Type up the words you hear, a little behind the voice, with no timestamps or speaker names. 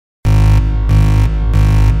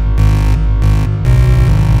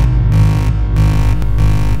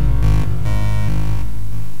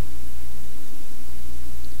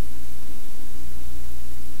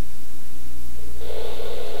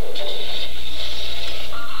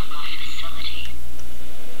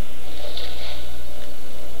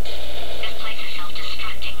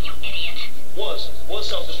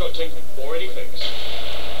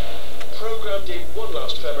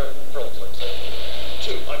tremor for all time's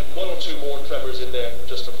sake. One or two more tremors in there,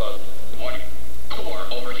 just for fun. Warning. Core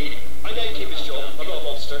overheating. I know keep his job. I'm not a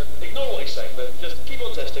monster. Ignore what I say, but just keep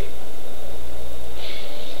on testing.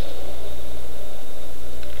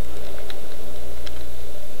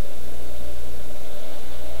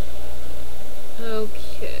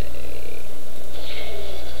 Okay.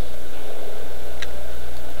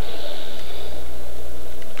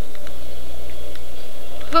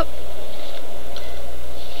 Hup.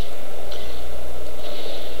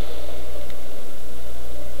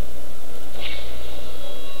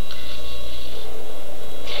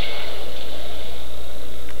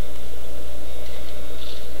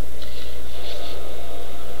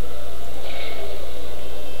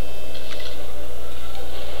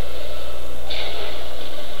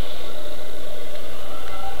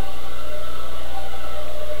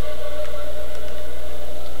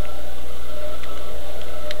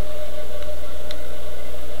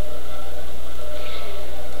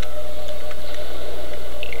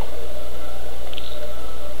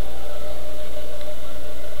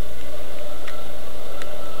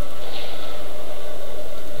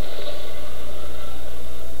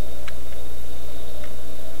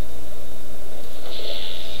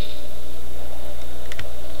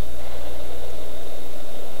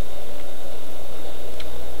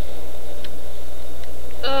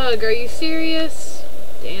 Ugh, are you serious?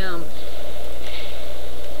 Damn.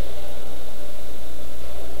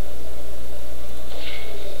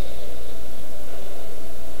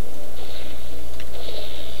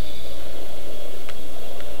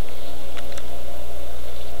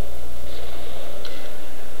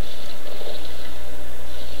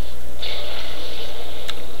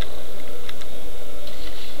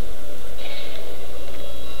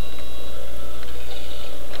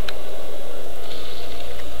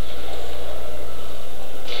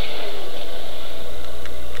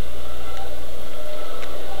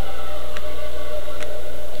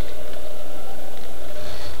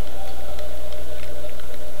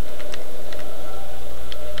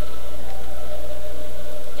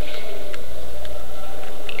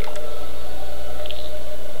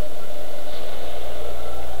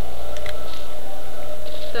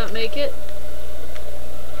 That make it?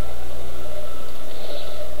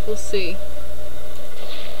 We'll see.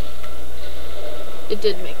 It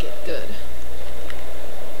did make it. Good.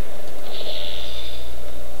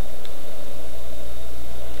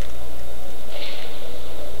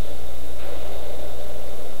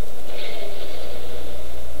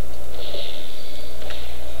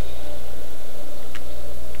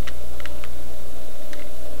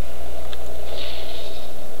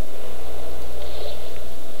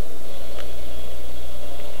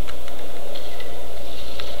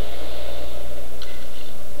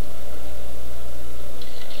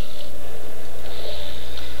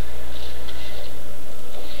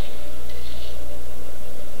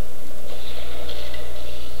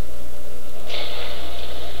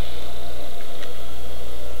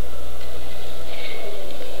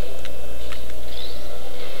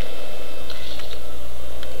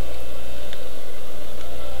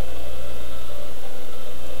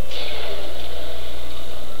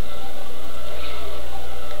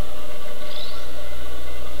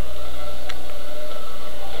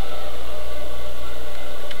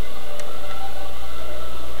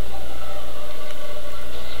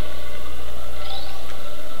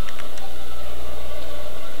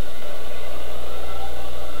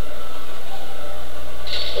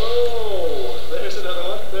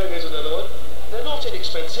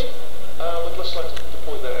 Expensive. I'd just like to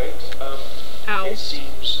point that out. Ow. It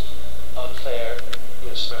seems unfair,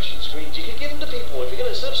 smashing screens. You could give them to people. If you're going to,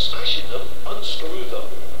 instead of smashing them, unscrew them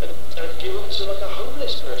and give them to like a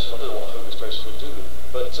homeless person. I don't know what a homeless person would do,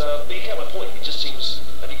 but you get my point. It just seems,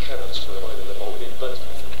 and you can unscrew them either, they're bolted in, but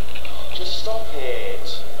just stop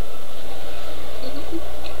it.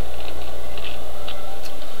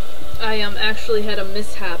 I actually had a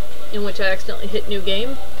mishap in which I accidentally hit new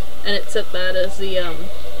game, and it set that as the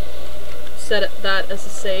set that as a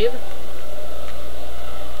save.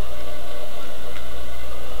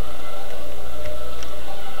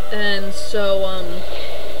 And so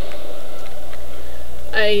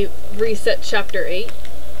I reset chapter 8.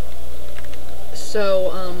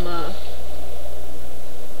 So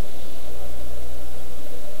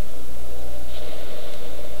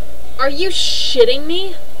are you shitting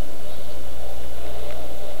me?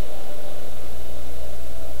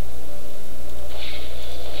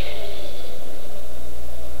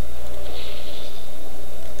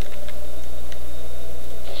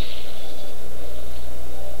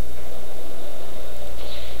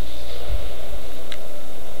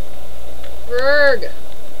 Grrg.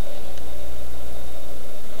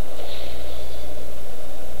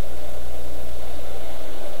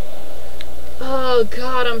 Oh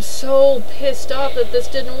god, I'm so pissed off that this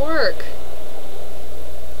didn't work.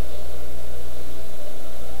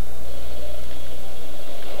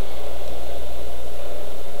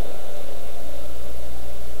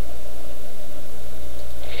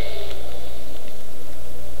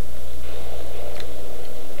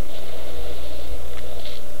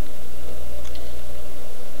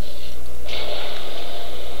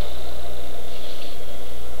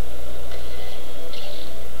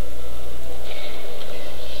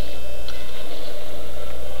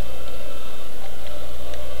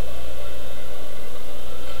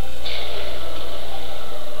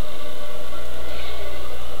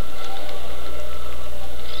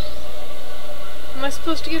 How am I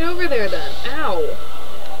supposed to get over there then? Ow.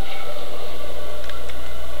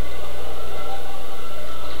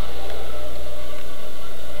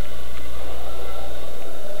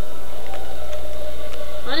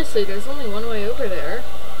 Honestly, there's only one way over there.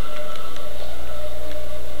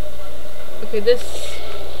 Okay, this...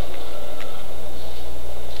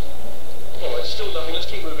 Alright, still nothing. Let's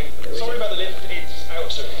keep moving. Sorry about the lift. It's out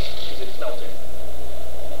of service because it's melted.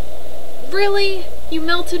 Really? You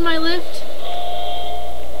melted my lift?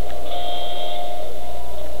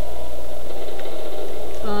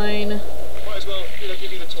 Fine. Might as well,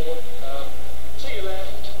 give you the tour. To your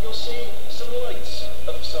left, you'll see some lights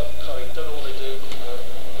of some kind. Don't know what they do,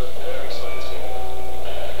 but very sciencey.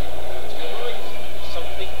 To your right,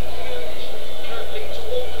 something huge, curving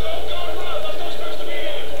toward... Oh God, run! That's not supposed to be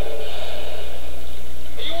here!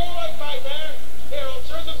 Are you alright back there? Here, I'll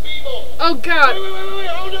turn the beam on. Oh god! Wait!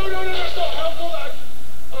 Oh no, that's not helpful. I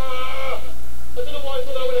don't know why I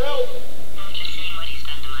thought that would help. After seeing what he's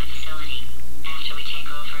done to my facility, after we take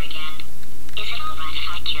over again, is it alright if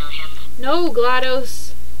I kill him? No,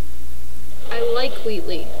 GLaDOS. I like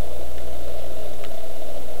Wheatley.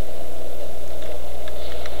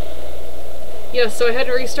 Yeah, so I had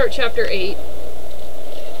to restart Chapter 8.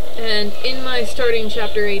 And in my starting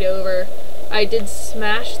Chapter 8 over, I did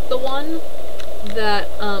smash the one that,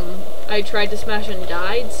 I tried to smash and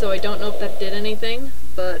died, so I don't know if that did anything,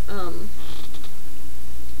 but,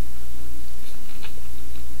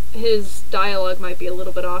 his dialogue might be a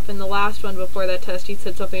little bit off. In the last one before that test, he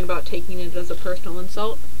said something about taking it as a personal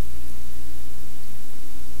insult.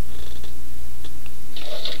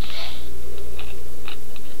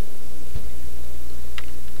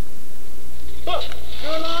 Oh,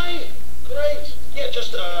 you're alive! Great! Yeah,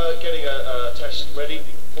 just getting a test ready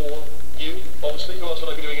for you, obviously. Who else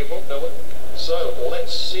would I be doing it for? No one. So,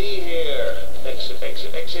 let's see here. Exit,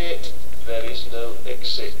 exit, exit. There is no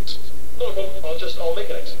exit. Not a problem. I'll make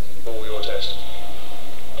an exit for your test.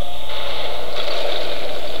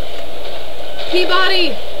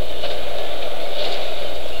 Peabody!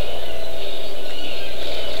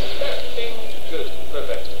 Good.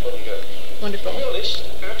 Perfect. On you go. Wonderful. To be honest,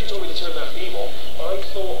 after you told me to turn that beam off, I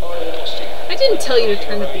thought I lost you. I didn't tell you to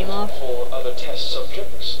turn the beam off. For other test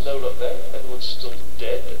subjects. No luck there. Everyone's still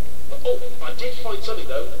dead. Oh, I did find something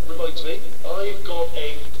though. Reminds me. I've got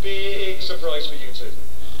a big surprise for you two.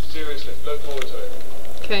 Seriously, look forward to it.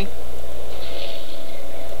 Okay.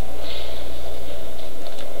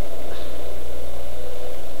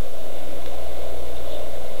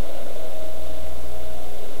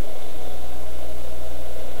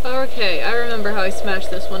 Okay, I remember how I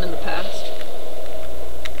smashed this one in the past.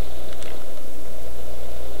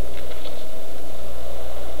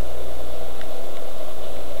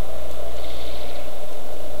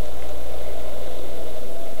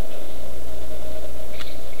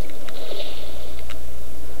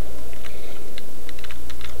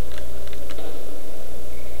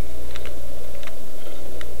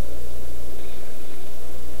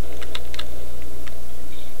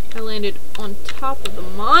 I landed on top of the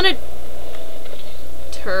monitor.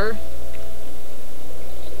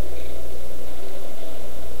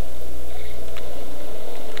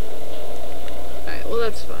 Alright, well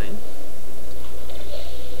that's fine.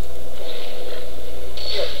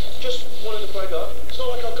 Yeah, just wanted to flag up. It's not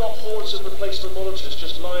like I've got hordes of replacement monitors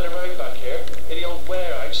just lying around back here in the old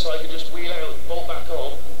warehouse, so I could just wheel out and bolt back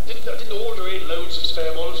on. I didn't order in loads of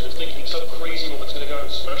spare monitors thinking some crazy woman's going to go out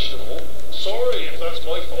and smash them all. Sorry if that's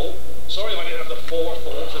my fault. Sorry if I didn't have the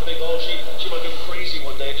forethought to think, oh, she might go crazy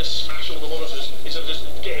one day and just smash all the monitors instead of just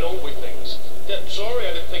getting on with things. Yeah, sorry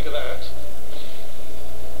I didn't think of that.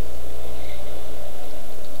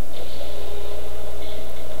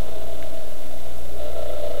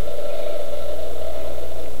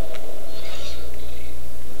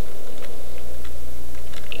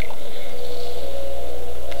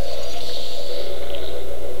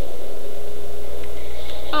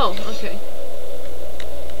 Oh, okay.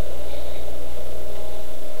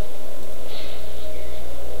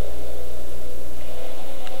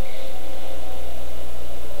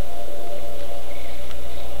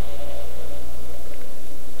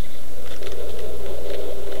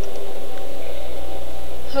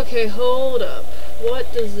 Okay, hold up.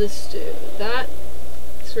 What does this do? That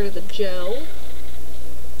sort of the gel.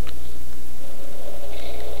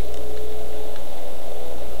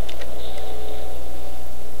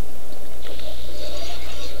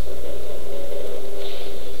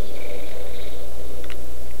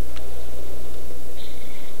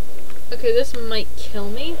 Okay, this might kill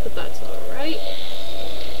me, but that's alright.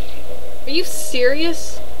 Are you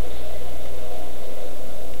serious?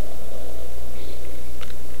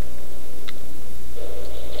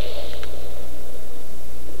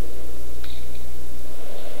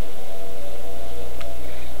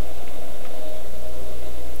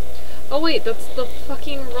 Oh wait, that's the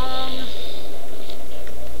fucking wrong...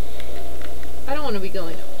 I don't want to be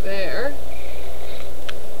going over there.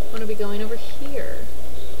 I want to be going over here.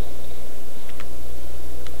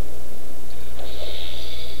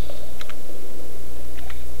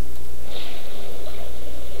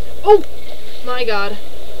 Oh! My god.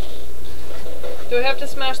 Do I have to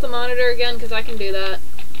smash the monitor again? Because I can do that.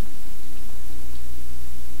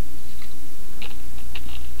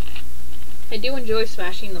 I do enjoy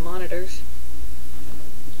smashing the monitors.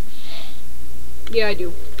 Yeah, I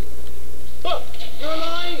do. Oh, you're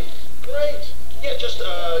alive! Great! Yeah, just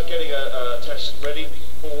getting a test ready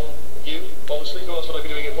for you, obviously. No, that's what I've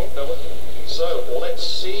been doing it for. No one. So, let's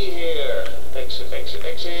see here. Exit, exit,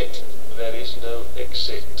 exit. There is no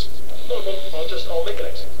exit. No problem. I'll make an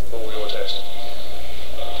exit for your test.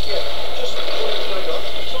 Yeah, just put it back up.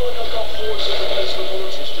 It's not like I've got 4 separate replacement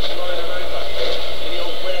monitors just lying around back there. In the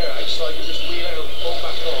old warehouse, so I can just wheel out and pop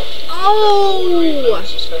back on. Oh!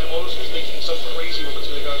 Some spare monitors making some crazy one that's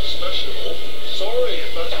going to go out and smash them all. Sorry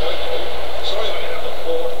if that's my fault. Sorry if I didn't have the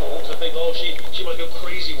forethought to think, oh, she might go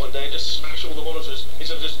crazy one day and just smash all the monitors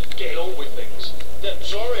instead of just getting on with things. Yeah,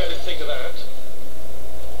 sorry I didn't think of that.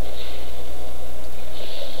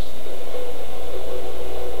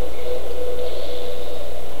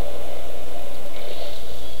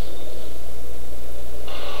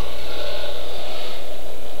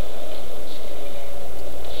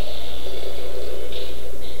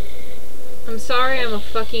 I'm sorry I'm a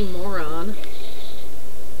fucking moron.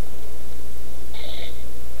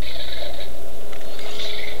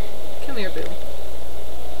 Come here, boo.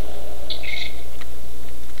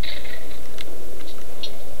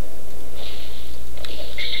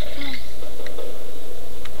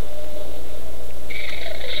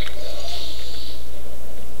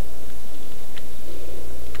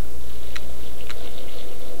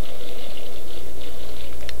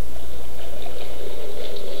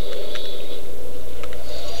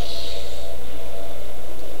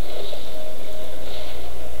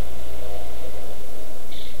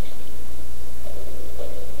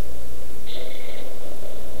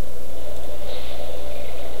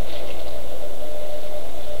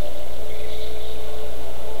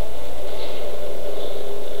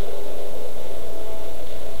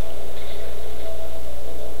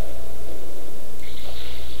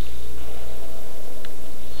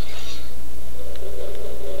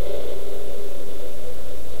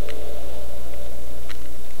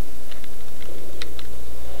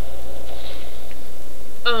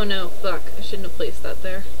 Oh no, fuck. I shouldn't have placed that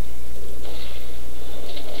there.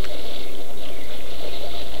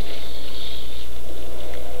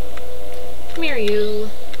 Come here, you.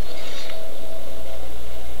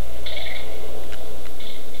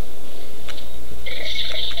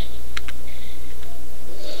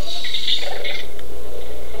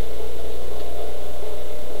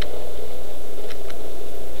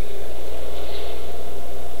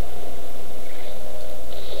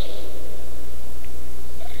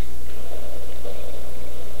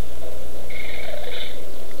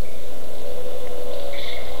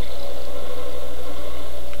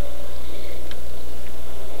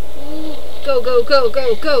 Go, go,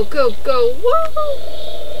 go, go, go, go, whoa!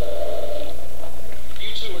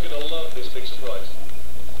 You two are going to love this big surprise.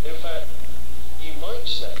 In fact, you might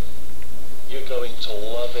say you're going to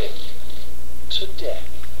love it to death.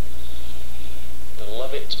 You're going to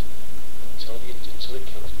love it until it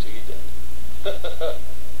kills you till you're dead.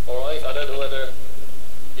 Alright, I don't know whether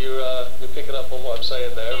you're picking up on what I'm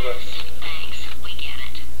saying there, but... Thanks, we get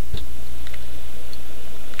it.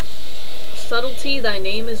 Subtlety, thy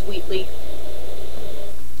name is Wheatley.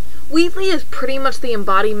 Wheatley is pretty much the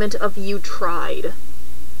embodiment of "you tried."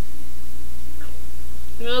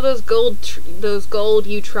 You know those gold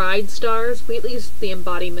 "you tried" stars? Wheatley's the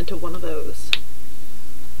embodiment of one of those.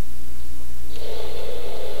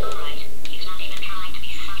 Alright, he's not even trying to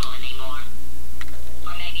be subtle anymore.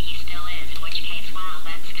 Or maybe he still is, in which case, wow,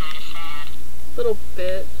 that's kind of sad. Little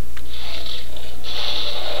bit.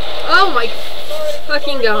 Oh my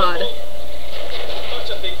fucking god. That's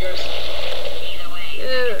a big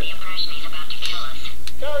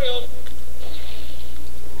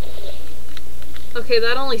Okay,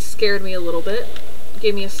 that only scared me a little bit.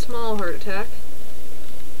 Gave me a small heart attack.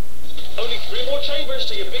 Only 3 more chambers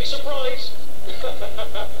to your big surprise.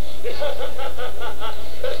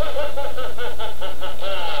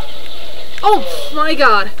 Oh my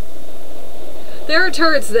god! There are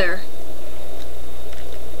turrets there.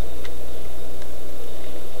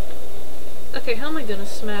 Okay, how am I gonna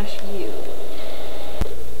smash you?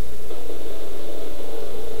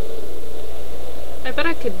 I bet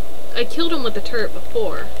I could... I killed him with the turret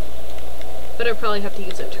before. But I probably have to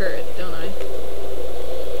use a turret, don't I?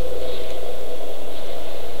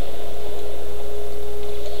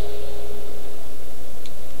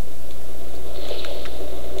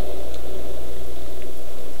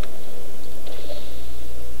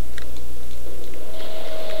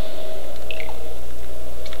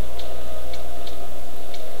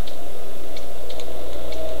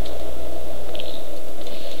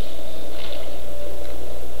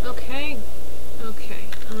 Okay. Okay.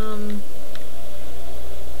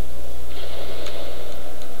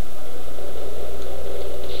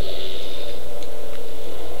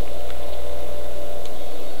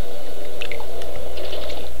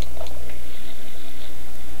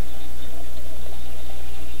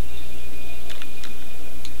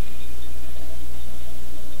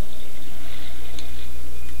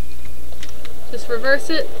 Just reverse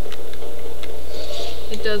it.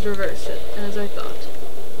 It does reverse it, as I thought.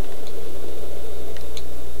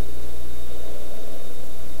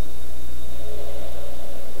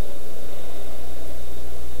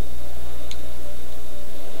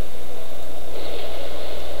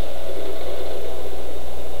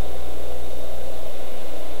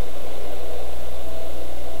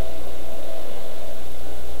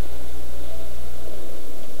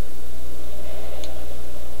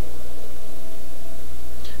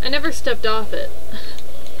 I never stepped off it.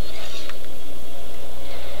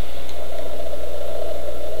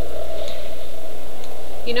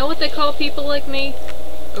 You know what they call people like me?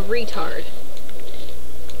 A retard.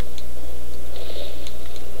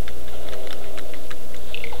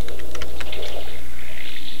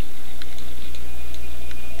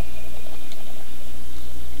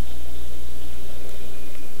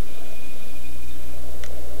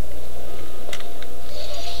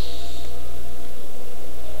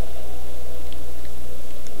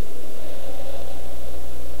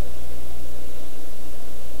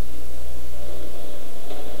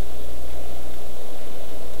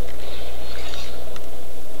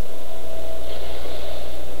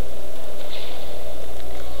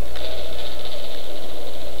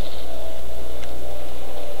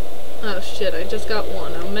 Oh shit, I just got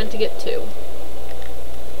one. I meant to get 2.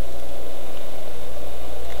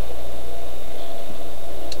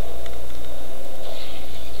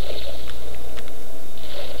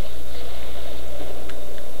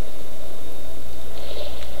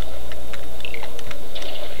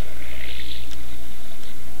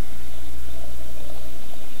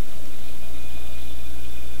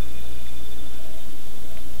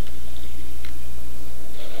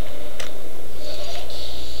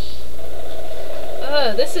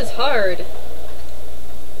 This is hard.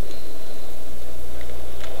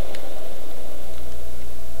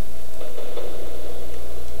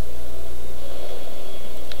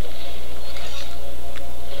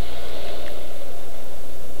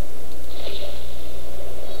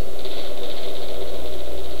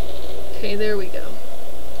 Okay, there we go.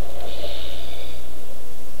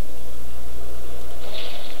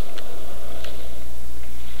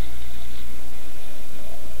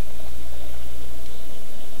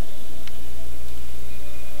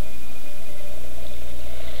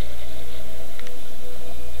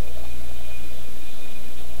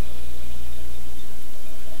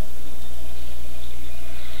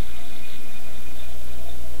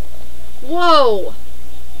 Whoa!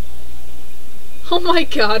 Oh my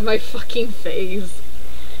god, my fucking face.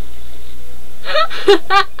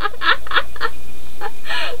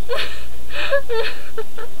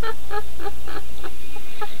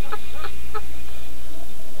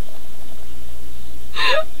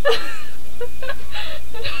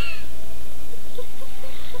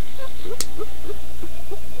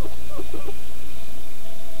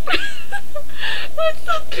 That's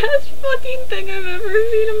the best fucking thing I've ever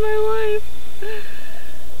seen in my life.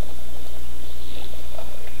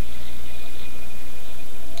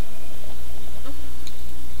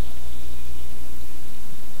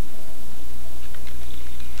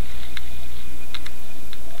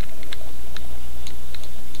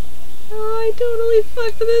 Oh, I totally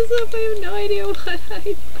fucked this up. I have no idea what I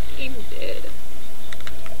fucking did.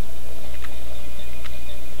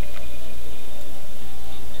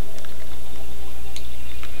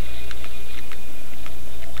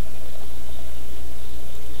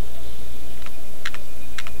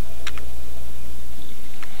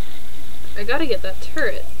 I gotta get that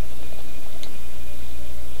turret.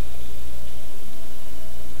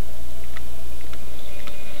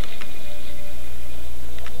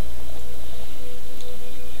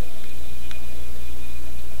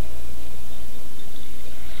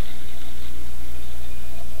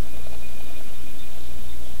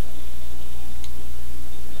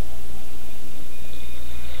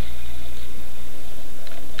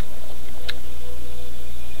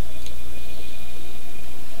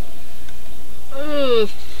 Oh,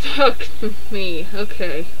 fuck me.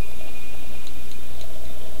 Okay.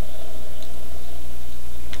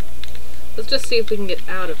 Let's just see if we can get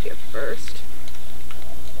out of here first.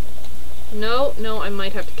 No, I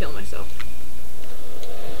might have to kill myself.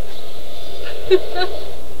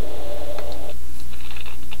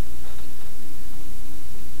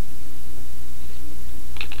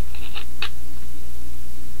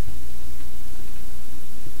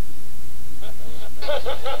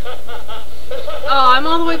 Oh, I'm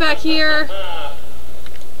all the way back here.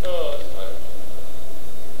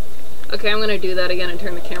 Okay, I'm gonna do that again and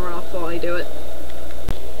turn the camera off while I do it.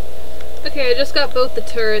 Okay, I just got both the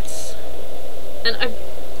turrets, and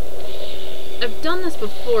I've done this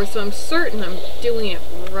before, so I'm certain I'm doing it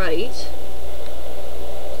right.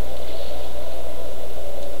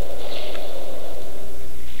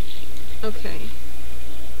 Okay.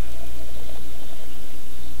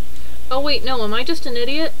 Oh wait, no, am I just an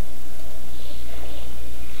idiot?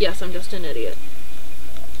 Yes, I'm just an idiot.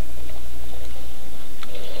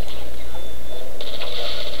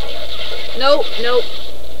 Nope.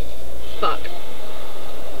 Fuck.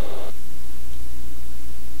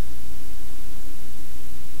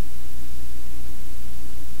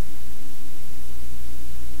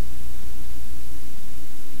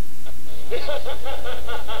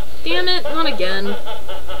 Damn it, not again.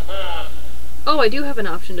 Oh, I do have an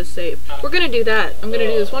option to save. We're gonna do that. I'm gonna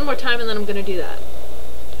do this one more time and then I'm gonna do that.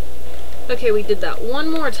 Okay, we did that one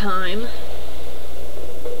more time.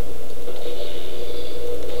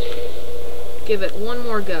 Give it one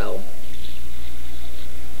more go.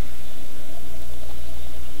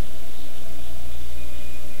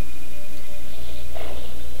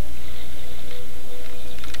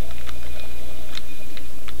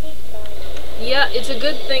 Yeah, it's a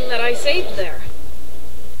good thing that I saved there.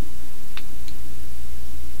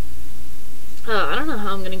 I don't know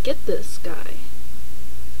how I'm gonna get this guy.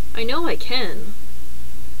 I know I can.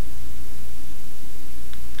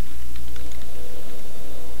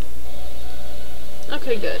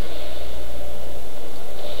 Okay, good.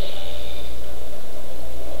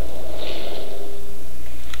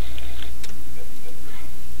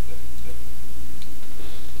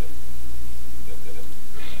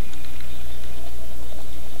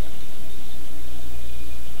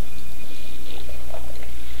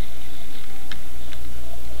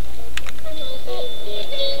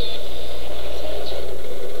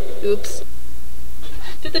 Oops.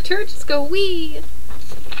 Did the turret just go wee?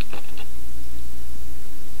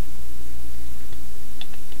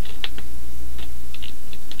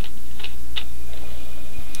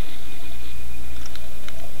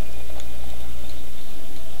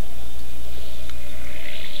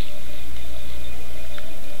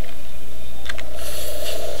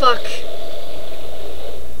 Fuck.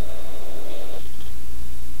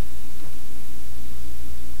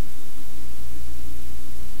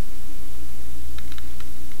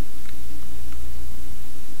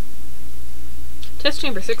 Test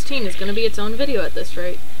Chamber 16 is going to be its own video at this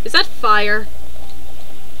rate. Is that fire?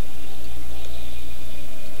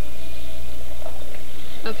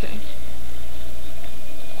 Okay.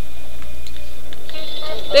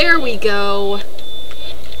 There we go!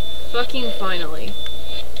 Fucking finally.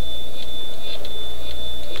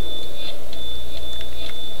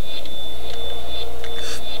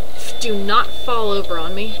 Do not fall over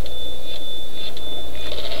on me.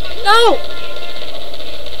 No!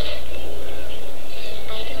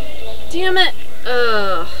 Damn it!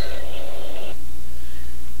 Oh,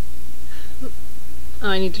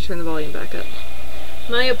 I need to turn the volume back up.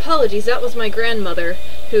 My apologies, that was my grandmother,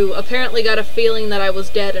 who apparently got a feeling that I was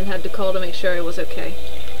dead and had to call to make sure I was okay.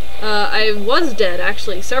 I was dead,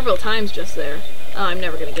 actually, several times just there. Oh, I'm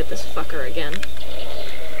never gonna get this fucker again.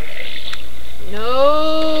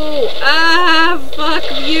 No! Ah, fuck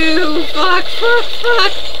you! Fuck!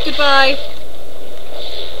 Goodbye.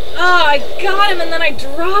 Oh, I got him and then I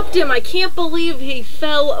dropped him! I can't believe he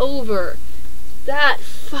fell over. That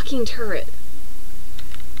fucking turret.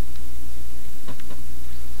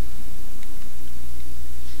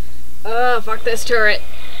 Oh, fuck this turret.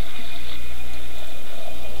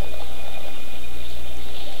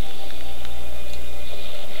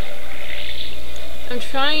 I'm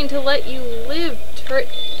trying to let you live, turret.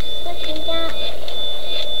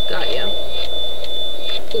 Got ya.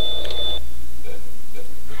 Ooh.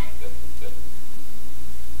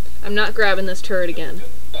 I'm not grabbing this turret again.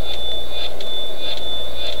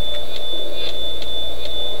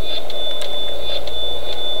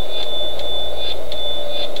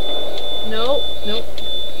 Nope, nope.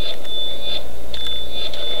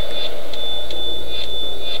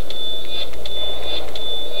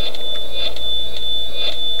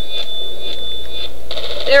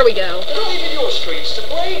 There we go. They're not even your streets to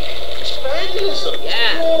break. It's vandalism.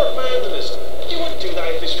 Yeah. Pure vandalism. You wouldn't do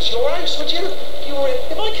that if this was your house, would you?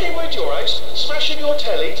 If I came round your house, smashing your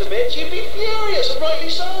telly to bits, you'd be furious, and rightly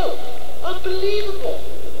so. Unbelievable.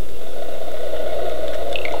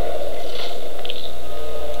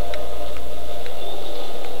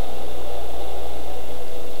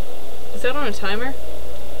 Is that on a timer?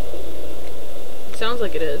 It sounds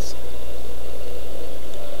like it is.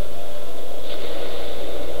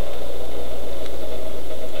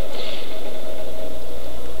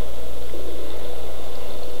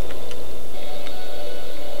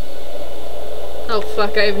 Oh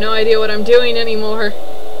fuck, I have no idea what I'm doing anymore.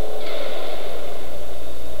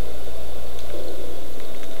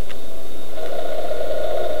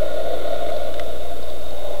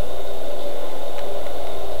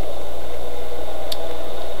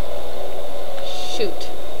 Shoot.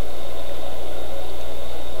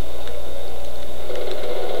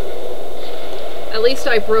 At least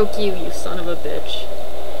I broke you, you son of a bitch.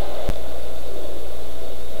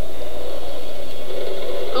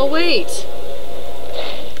 Oh wait!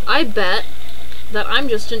 I bet that I'm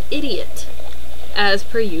just an idiot, as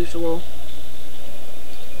per usual.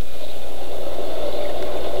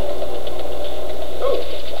 Oh,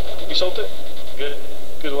 you solved it? Good.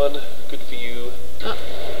 Good one. Good for you.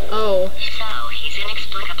 Oh. So, he's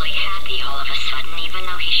inexplicably happy all of a sudden, even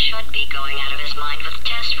though he should be going out of his mind with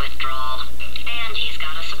test withdrawal. And he's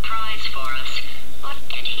got a surprise for us. What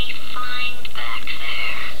did he find back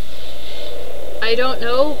there? I don't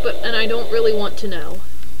know, and I don't really want to know.